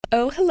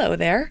Oh, hello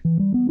there.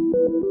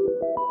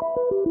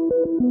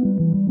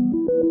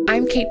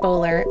 I'm Kate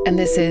Bowler, and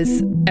this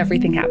is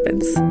Everything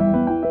Happens.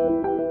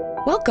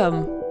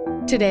 Welcome.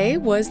 Today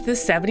was the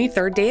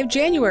 73rd day of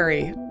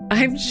January.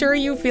 I'm sure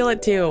you feel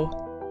it too.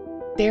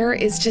 There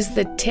is just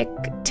the tick,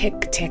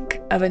 tick,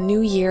 tick of a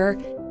new year,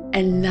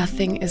 and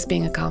nothing is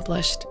being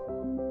accomplished.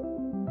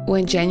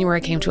 When January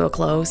came to a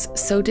close,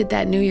 so did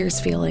that New Year's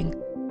feeling,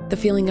 the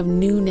feeling of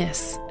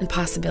newness and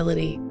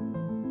possibility.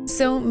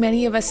 So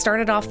many of us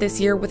started off this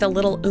year with a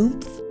little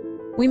oomph.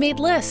 We made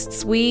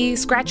lists, we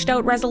scratched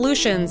out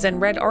resolutions and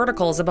read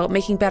articles about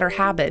making better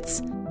habits.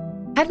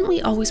 Hadn't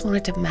we always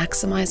wanted to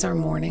maximize our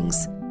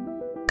mornings?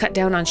 Cut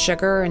down on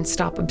sugar and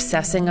stop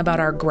obsessing about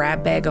our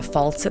grab bag of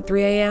faults at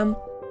 3 a.m.?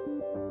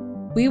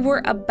 We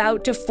were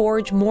about to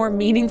forge more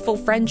meaningful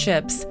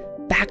friendships,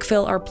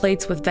 backfill our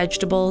plates with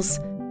vegetables,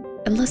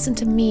 and listen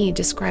to me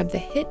describe the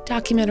hit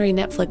documentary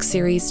Netflix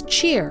series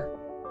Cheer,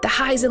 the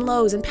highs and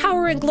lows and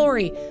power and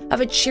glory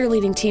of a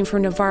cheerleading team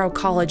from Navarro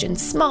College in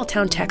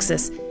small-town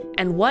Texas,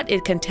 and what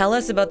it can tell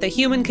us about the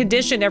human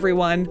condition,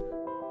 everyone.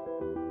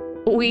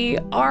 We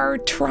are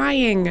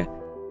trying.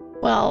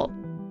 Well,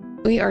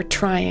 we are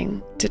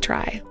trying to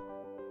try.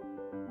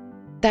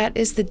 That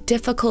is the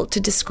difficult to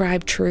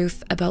describe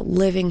truth about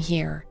living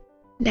here,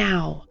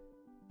 now,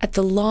 at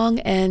the long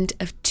end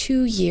of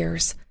 2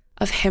 years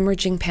of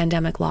hemorrhaging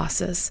pandemic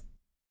losses.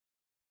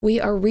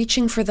 We are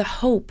reaching for the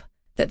hope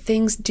that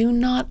things do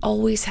not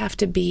always have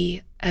to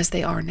be as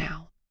they are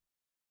now,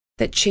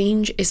 that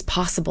change is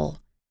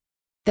possible,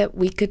 that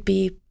we could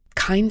be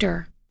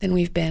kinder than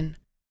we've been,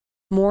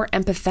 more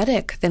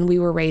empathetic than we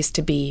were raised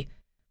to be,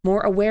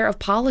 more aware of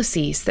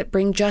policies that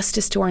bring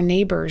justice to our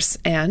neighbors,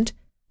 and,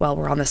 while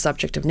we're on the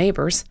subject of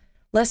neighbors,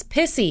 less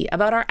pissy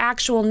about our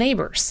actual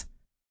neighbors.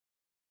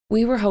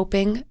 We were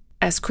hoping,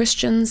 as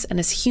Christians and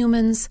as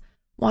humans,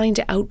 wanting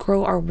to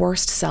outgrow our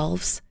worst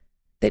selves,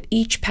 that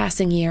each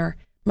passing year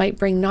might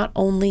bring not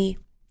only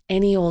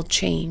any old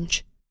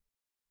change,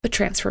 but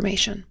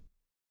transformation.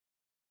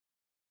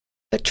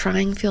 But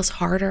trying feels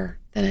harder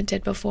than it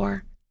did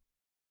before,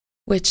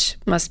 which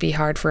must be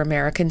hard for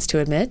Americans to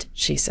admit,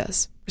 she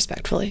says,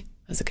 respectfully,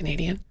 as a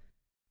Canadian.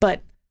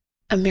 But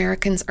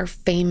Americans are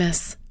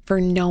famous for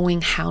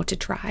knowing how to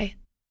try.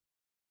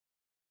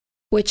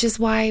 Which is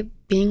why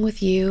being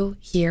with you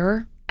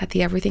here at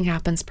the Everything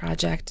Happens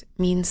Project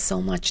means so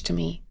much to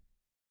me.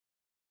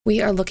 We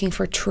are looking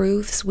for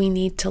truths we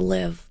need to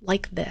live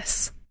like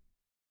this,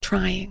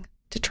 trying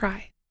to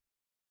try.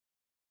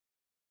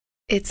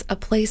 It's a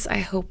place I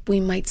hope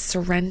we might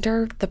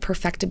surrender the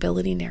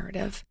perfectibility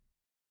narrative,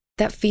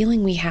 that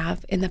feeling we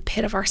have in the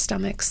pit of our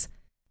stomachs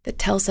that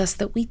tells us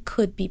that we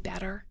could be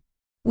better,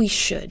 we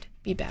should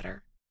be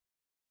better.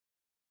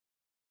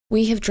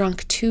 We have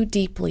drunk too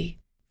deeply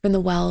from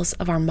the wells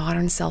of our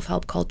modern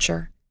self-help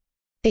culture.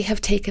 They have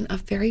taken a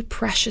very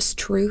precious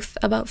truth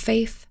about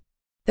faith,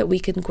 that we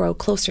can grow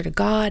closer to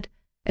God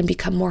and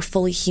become more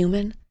fully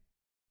human,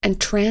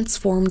 and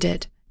transformed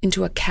it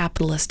into a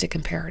capitalistic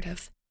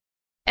imperative.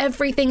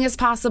 Everything is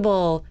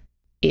possible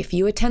if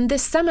you attend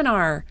this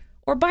seminar,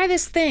 or buy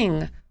this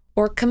thing,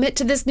 or commit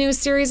to this new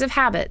series of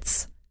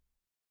habits.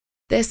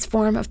 This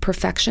form of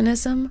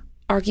perfectionism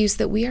argues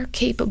that we are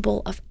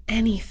capable of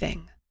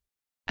anything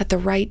at the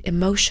right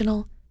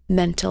emotional,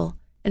 mental,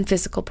 and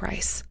physical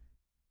price,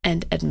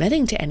 and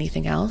admitting to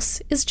anything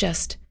else is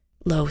just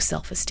low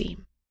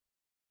self-esteem.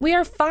 We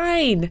are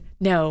fine.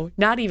 No,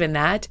 not even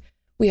that.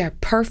 We are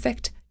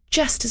perfect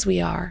just as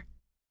we are.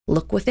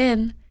 Look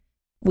within.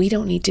 We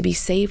don't need to be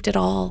saved at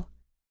all.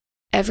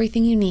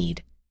 Everything you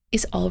need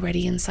is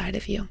already inside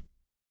of you.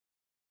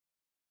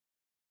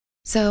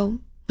 So,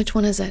 which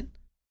one is it?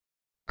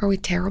 Are we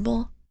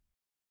terrible?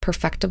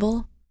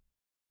 Perfectible?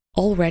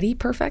 Already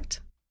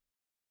perfect?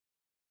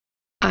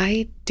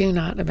 I do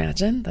not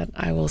imagine that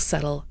I will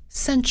settle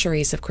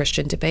centuries of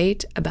Christian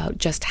debate about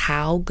just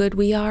how good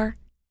we are,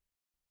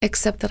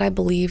 except that I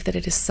believe that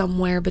it is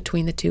somewhere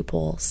between the two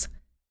poles,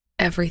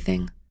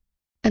 everything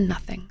and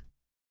nothing.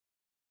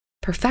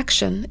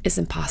 Perfection is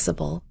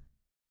impossible,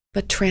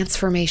 but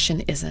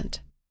transformation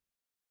isn't.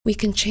 We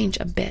can change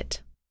a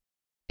bit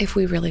if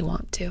we really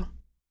want to.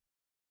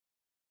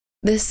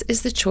 This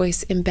is the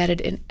choice embedded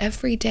in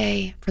every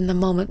day from the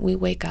moment we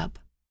wake up.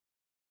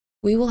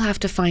 We will have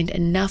to find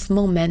enough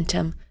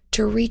momentum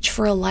to reach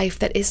for a life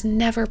that is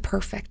never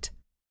perfect,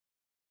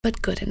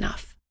 but good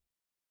enough.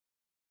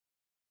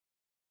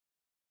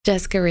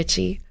 Jessica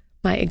Ritchie,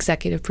 my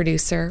executive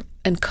producer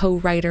and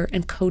co-writer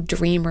and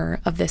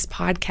co-dreamer of this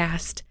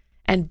podcast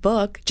and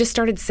book, just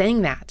started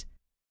saying that.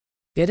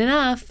 Good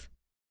enough,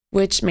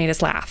 which made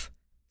us laugh.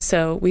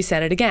 So we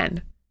said it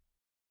again.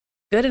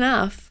 Good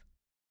enough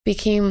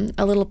became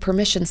a little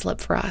permission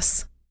slip for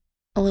us,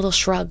 a little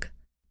shrug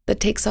that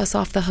takes us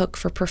off the hook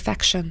for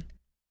perfection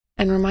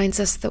and reminds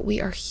us that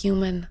we are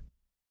human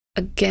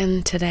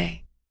again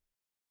today.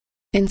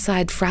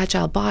 Inside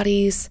fragile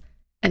bodies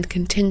and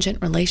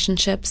contingent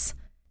relationships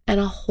and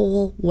a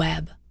whole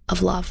web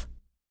of love.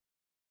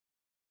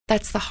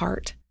 That's the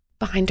heart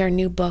behind our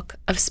new book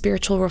of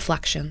spiritual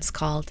reflections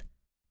called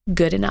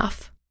Good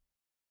Enough.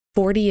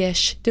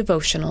 40-ish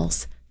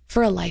devotionals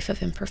for a life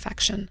of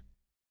imperfection.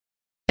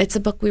 It's a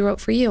book we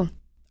wrote for you,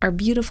 our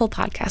beautiful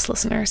podcast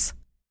listeners.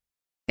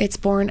 It's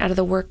born out of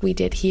the work we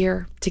did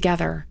here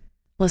together,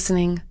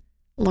 listening,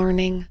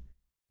 learning,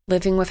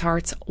 living with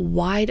hearts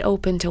wide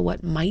open to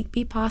what might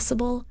be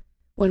possible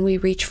when we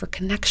reach for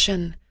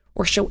connection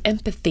or show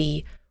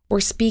empathy or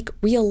speak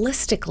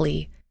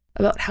realistically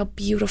about how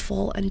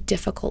beautiful and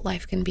difficult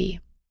life can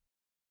be.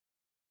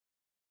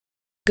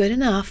 Good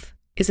Enough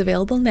is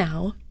available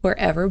now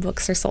wherever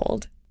books are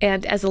sold.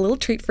 And as a little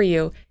treat for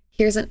you,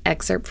 here's an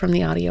excerpt from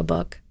the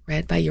audiobook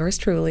read by yours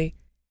truly.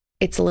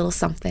 It's a little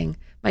something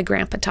my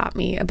grandpa taught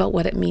me about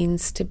what it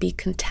means to be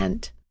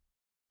content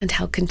and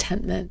how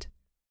contentment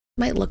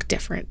might look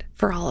different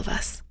for all of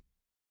us.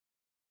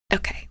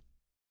 Okay,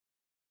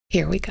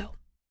 here we go.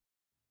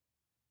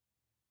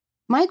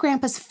 My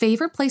grandpa's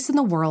favorite place in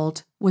the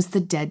world was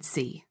the Dead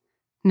Sea.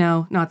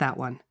 No, not that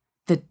one.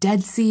 The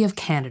Dead Sea of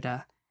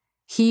Canada.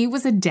 He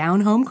was a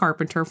down-home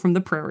carpenter from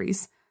the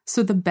prairies,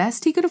 so the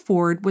best he could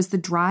afford was the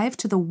drive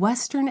to the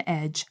western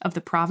edge of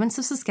the province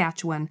of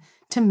Saskatchewan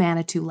to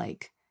Manitou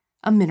Lake,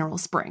 a mineral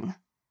spring.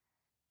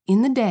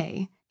 In the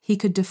day, he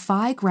could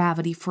defy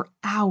gravity for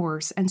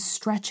hours and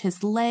stretch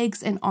his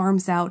legs and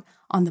arms out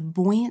on the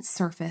buoyant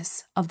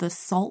surface of the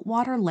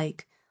saltwater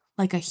lake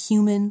like a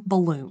human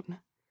balloon.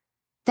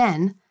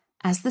 Then,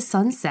 as the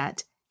sun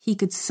set, he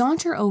could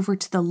saunter over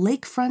to the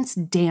lakefront's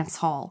dance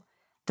hall,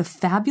 the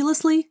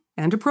fabulously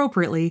and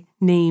appropriately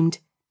named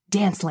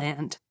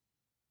Danceland.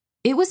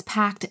 It was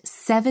packed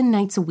 7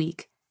 nights a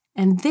week,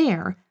 and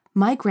there,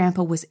 my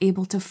grandpa was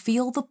able to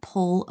feel the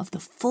pull of the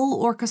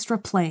full orchestra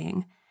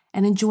playing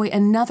and enjoy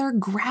another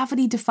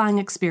gravity-defying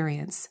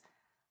experience,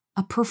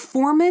 a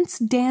performance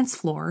dance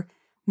floor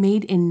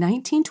made in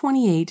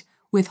 1928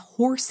 with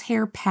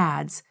horsehair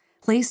pads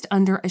placed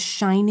under a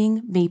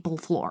shining maple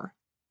floor.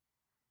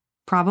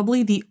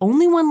 Probably the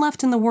only one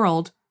left in the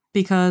world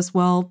because,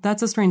 well,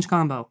 that's a strange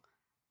combo.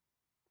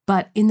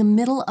 But in the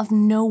middle of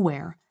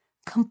nowhere,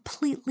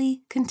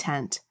 completely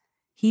content,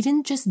 he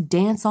didn't just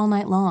dance all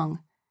night long,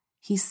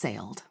 he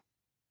sailed.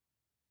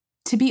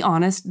 To be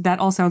honest, that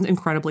all sounds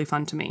incredibly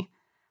fun to me.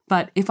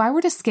 But if I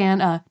were to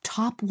scan a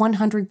top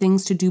 100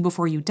 things to do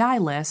before you die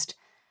list,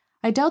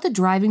 I doubt that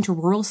driving to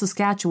rural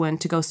Saskatchewan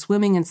to go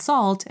swimming in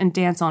salt and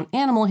dance on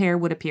animal hair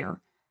would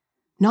appear.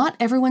 Not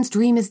everyone's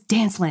dream is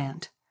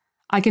Danceland.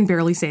 I can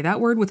barely say that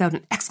word without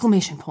an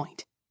exclamation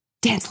point.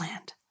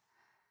 Danceland.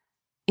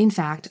 In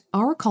fact,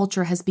 our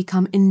culture has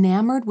become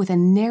enamored with a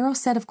narrow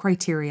set of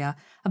criteria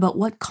about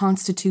what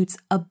constitutes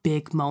a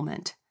big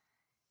moment.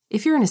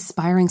 If you're an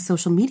aspiring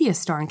social media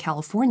star in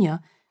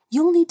California,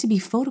 you'll need to be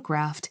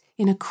photographed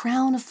in a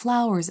crown of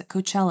flowers at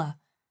Coachella.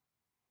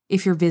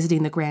 If you're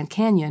visiting the Grand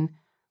Canyon,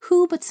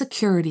 who but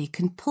security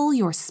can pull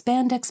your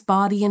spandex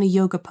body in a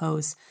yoga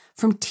pose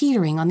from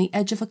teetering on the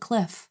edge of a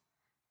cliff?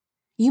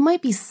 You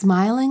might be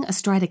smiling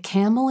astride a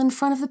camel in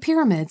front of the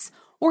pyramids,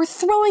 or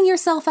throwing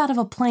yourself out of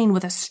a plane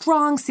with a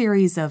strong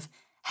series of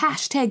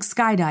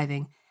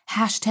 #skydiving,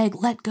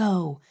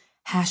 #letgo,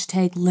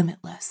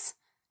 #limitless.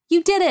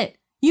 You did it!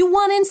 You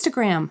won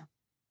Instagram!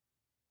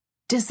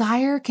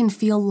 Desire can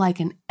feel like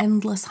an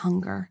endless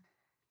hunger,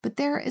 but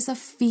there is a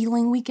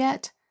feeling we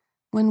get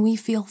when we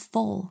feel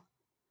full.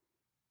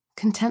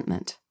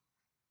 Contentment.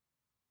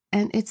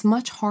 And it's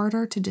much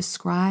harder to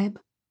describe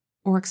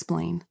or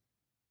explain.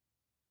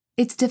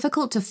 It's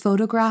difficult to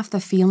photograph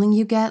the feeling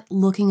you get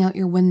looking out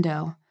your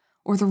window,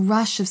 or the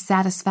rush of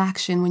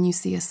satisfaction when you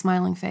see a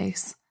smiling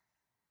face.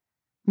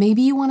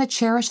 Maybe you want to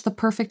cherish the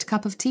perfect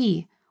cup of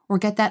tea, or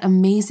get that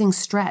amazing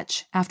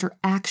stretch after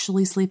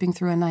actually sleeping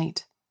through a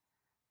night.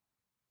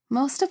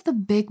 Most of the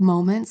big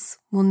moments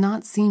will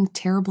not seem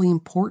terribly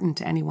important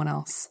to anyone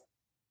else.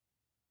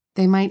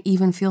 They might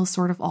even feel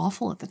sort of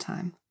awful at the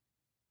time.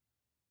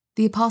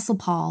 The Apostle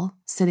Paul,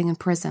 sitting in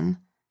prison,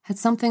 had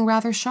something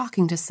rather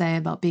shocking to say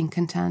about being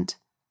content.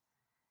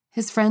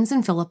 His friends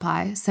in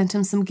Philippi sent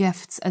him some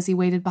gifts as he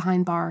waited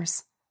behind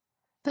bars,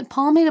 but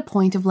Paul made a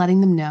point of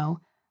letting them know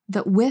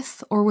that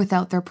with or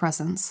without their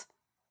presence,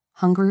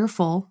 hungry or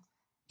full,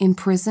 in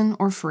prison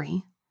or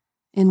free,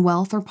 in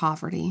wealth or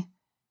poverty,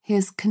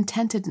 his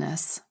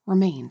contentedness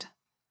remained.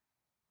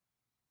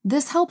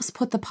 This helps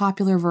put the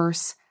popular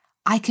verse,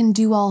 "I can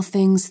do all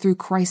things through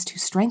Christ who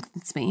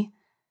strengthens me,"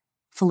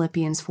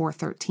 Philippians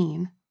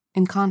 4:13,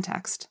 in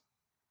context.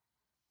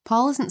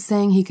 Paul isn't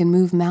saying he can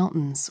move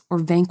mountains or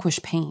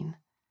vanquish pain,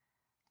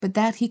 but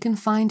that he can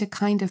find a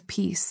kind of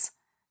peace,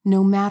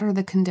 no matter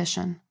the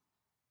condition,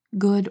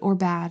 good or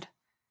bad,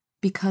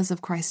 because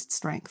of Christ's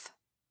strength.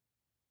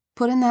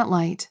 Put in that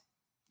light,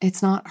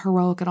 it's not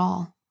heroic at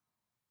all.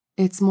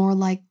 It's more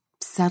like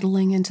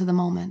settling into the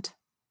moment.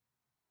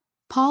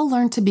 Paul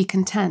learned to be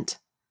content,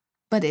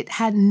 but it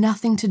had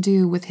nothing to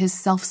do with his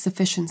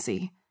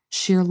self-sufficiency,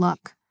 sheer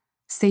luck,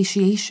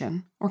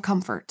 satiation, or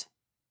comfort.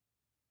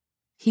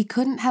 He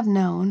couldn't have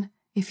known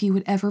if he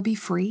would ever be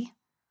free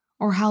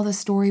or how the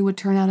story would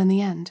turn out in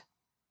the end.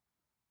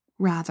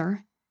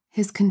 Rather,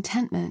 his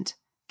contentment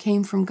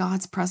came from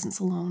God's presence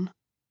alone.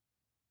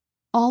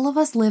 All of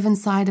us live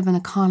inside of an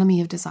economy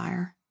of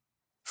desire,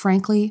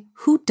 Frankly,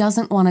 who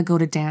doesn't want to go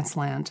to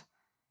Danceland?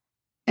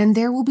 And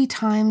there will be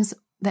times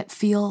that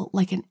feel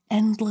like an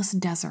endless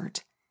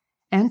desert,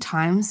 and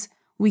times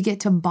we get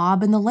to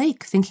bob in the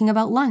lake thinking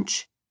about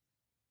lunch.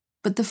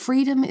 But the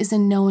freedom is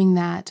in knowing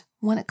that,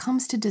 when it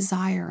comes to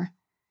desire,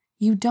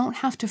 you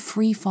don't have to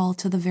free fall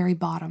to the very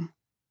bottom.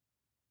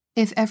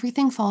 If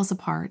everything falls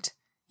apart,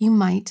 you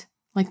might,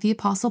 like the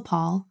Apostle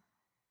Paul,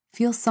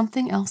 feel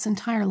something else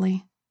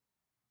entirely: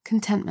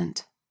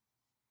 contentment.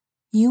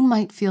 You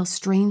might feel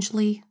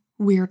strangely,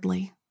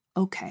 weirdly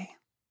okay.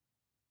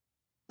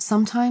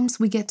 Sometimes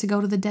we get to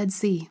go to the Dead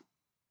Sea.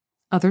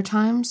 Other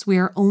times we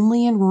are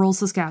only in rural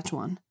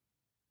Saskatchewan.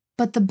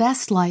 But the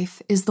best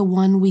life is the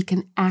one we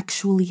can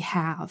actually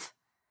have,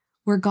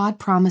 where God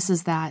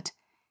promises that,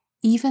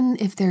 even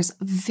if there's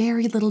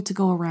very little to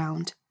go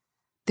around,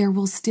 there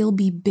will still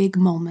be big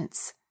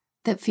moments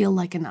that feel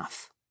like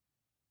enough.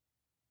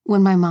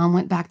 When my mom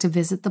went back to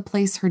visit the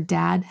place her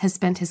dad has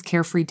spent his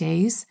carefree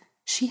days,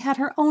 she had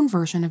her own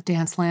version of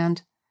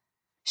Danceland.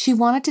 She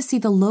wanted to see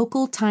the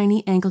local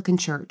tiny Anglican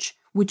church,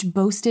 which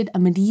boasted a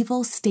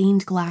medieval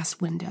stained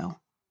glass window.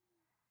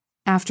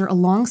 After a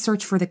long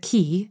search for the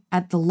key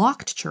at the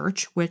locked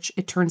church, which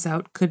it turns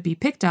out could be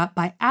picked up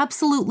by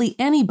absolutely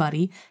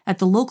anybody at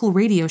the local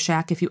Radio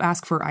Shack if you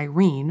ask for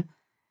Irene,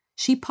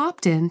 she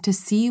popped in to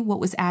see what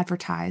was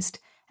advertised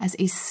as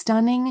a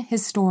stunning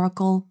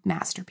historical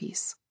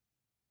masterpiece.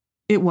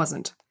 It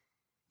wasn't.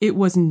 It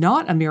was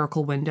not a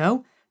miracle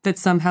window that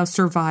somehow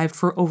survived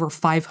for over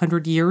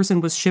 500 years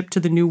and was shipped to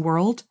the New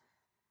World.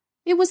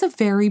 It was a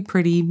very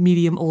pretty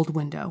medium-old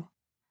window.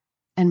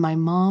 And my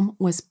mom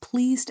was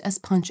pleased as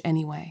punch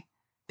anyway,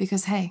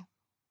 because, hey,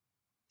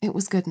 it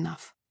was good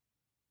enough.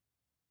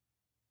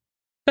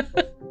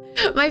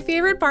 My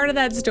favorite part of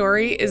that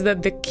story is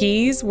that the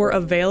keys were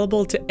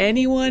available to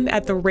anyone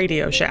at the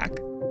Radio Shack.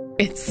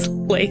 It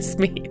slays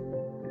me.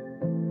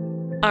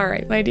 All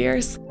right, my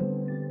dears,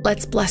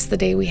 let's bless the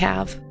day we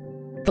have,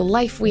 the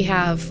life we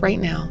have right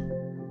now.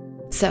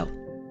 So,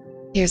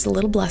 here's a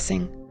little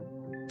blessing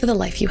for the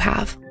life you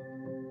have.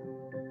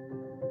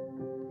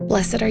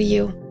 Blessed are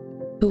you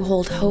who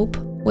hold hope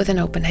with an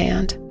open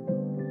hand,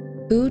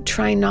 who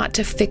try not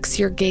to fix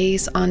your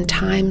gaze on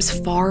time's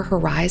far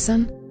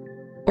horizon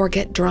or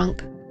get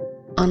drunk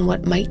on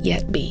what might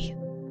yet be.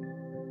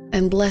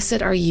 And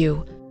blessed are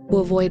you who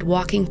avoid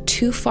walking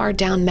too far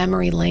down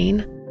memory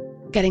lane,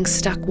 getting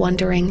stuck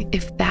wondering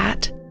if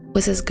that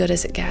was as good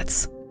as it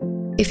gets,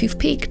 if you've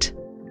peaked,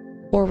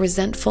 or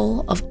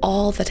resentful of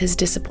all that has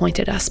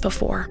disappointed us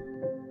before.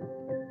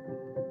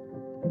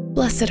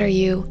 Blessed are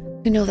you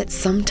who know that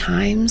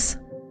sometimes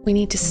we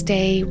need to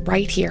stay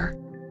right here,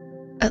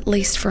 at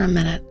least for a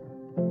minute.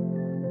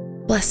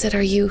 Blessed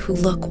are you who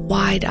look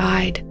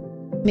wide-eyed,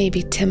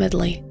 maybe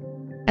timidly,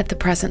 at the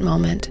present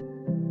moment,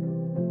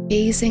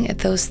 gazing at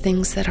those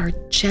things that are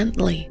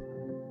gently,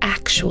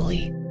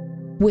 actually,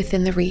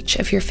 within the reach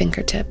of your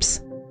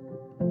fingertips.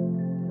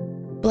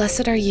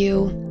 Blessed are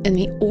you in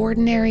the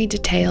ordinary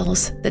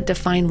details that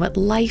define what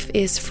life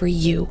is for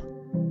you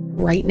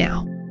right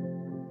now.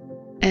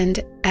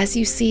 And as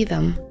you see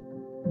them,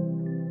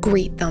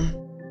 greet them,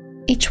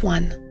 each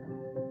one,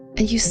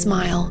 and you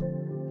smile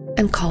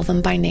and call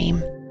them by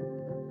name.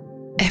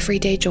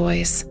 Everyday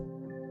joys,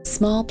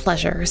 small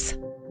pleasures,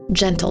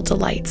 gentle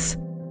delights,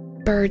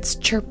 birds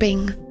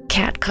chirping,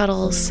 cat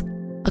cuddles,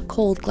 a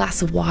cold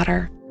glass of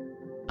water,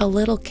 a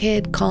little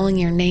kid calling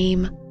your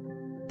name,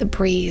 the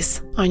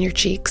breeze on your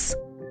cheeks,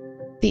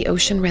 the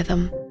ocean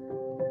rhythm,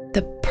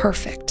 the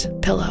perfect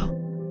pillow,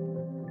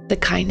 the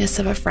kindness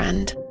of a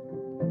friend,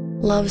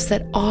 loves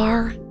that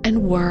are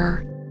and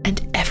were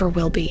and ever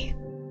will be.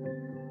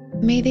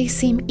 May they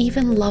seem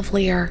even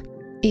lovelier,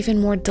 even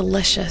more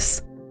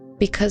delicious,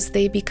 because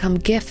they become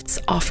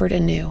gifts offered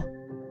anew.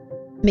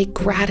 May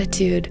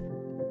gratitude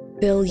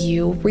fill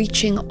you,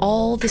 reaching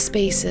all the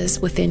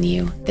spaces within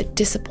you that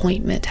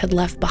disappointment had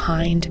left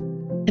behind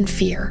and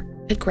fear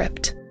had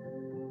gripped.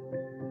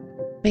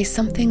 May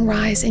something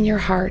rise in your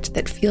heart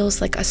that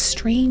feels like a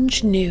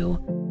strange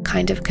new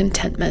kind of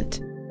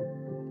contentment.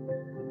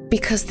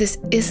 Because this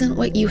isn't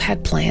what you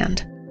had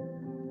planned,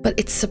 but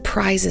it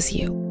surprises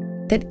you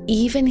that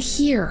even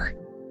here,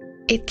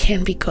 it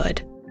can be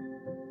good,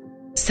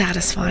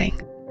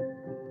 satisfying,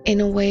 in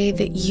a way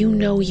that you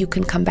know you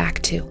can come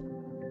back to,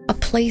 a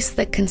place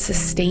that can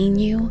sustain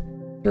you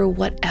through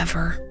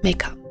whatever may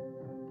come.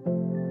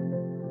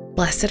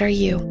 Blessed are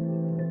you,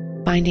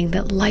 finding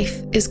that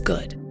life is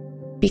good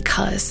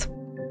because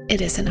it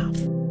is enough.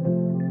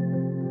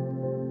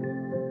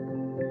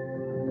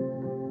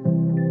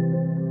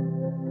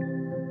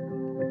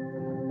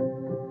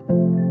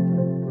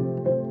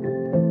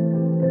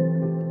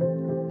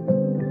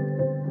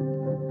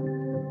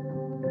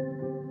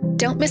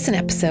 Don't miss an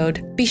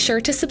episode. Be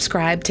sure to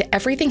subscribe to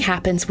Everything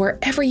Happens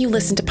wherever you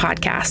listen to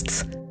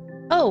podcasts.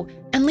 Oh,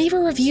 and leave a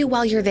review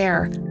while you're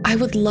there. I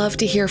would love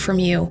to hear from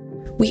you.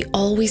 We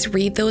always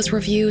read those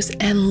reviews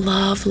and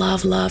love,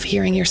 love, love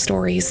hearing your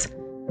stories.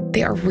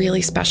 They are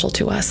really special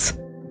to us.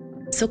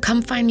 So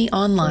come find me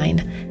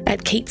online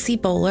at Kate C.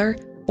 Bowler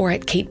or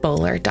at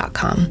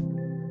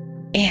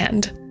katebowler.com.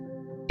 And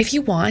if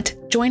you want,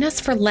 join us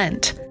for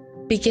Lent.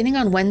 Beginning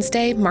on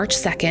Wednesday, March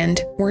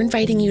 2nd, we're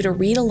inviting you to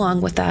read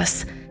along with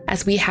us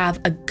as we have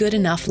a good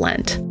enough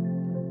Lent.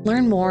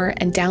 Learn more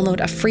and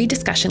download a free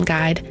discussion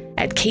guide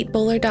at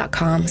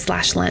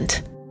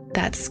katebowler.com/Lent.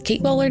 That's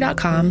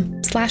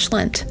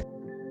katebowler.com/Lent.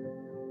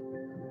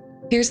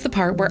 Here's the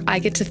part where I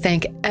get to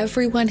thank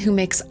everyone who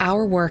makes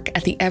our work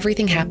at the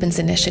Everything Happens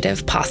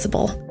initiative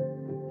possible.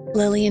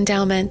 Lilly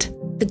Endowment,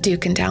 the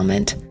Duke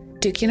Endowment,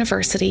 Duke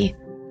University,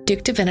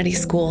 Duke Divinity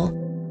School,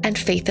 and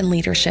Faith and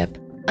Leadership,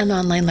 an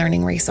online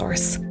learning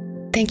resource.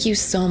 Thank you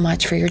so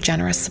much for your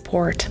generous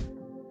support.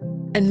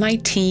 And my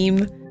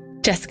team,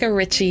 Jessica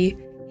Ritchie,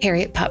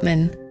 Harriet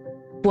Putman,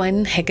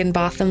 Gwen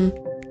Higginbotham,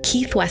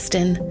 Keith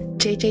Weston,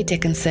 JJ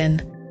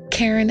Dickinson,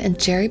 Karen and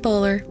Jerry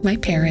Bowler, my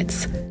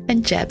parents,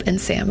 and Jeb and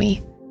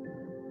Sammy.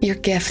 Your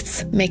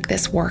gifts make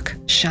this work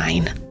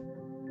shine.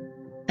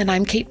 And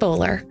I'm Kate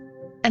Bowler,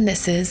 and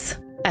this is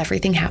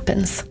Everything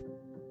Happens.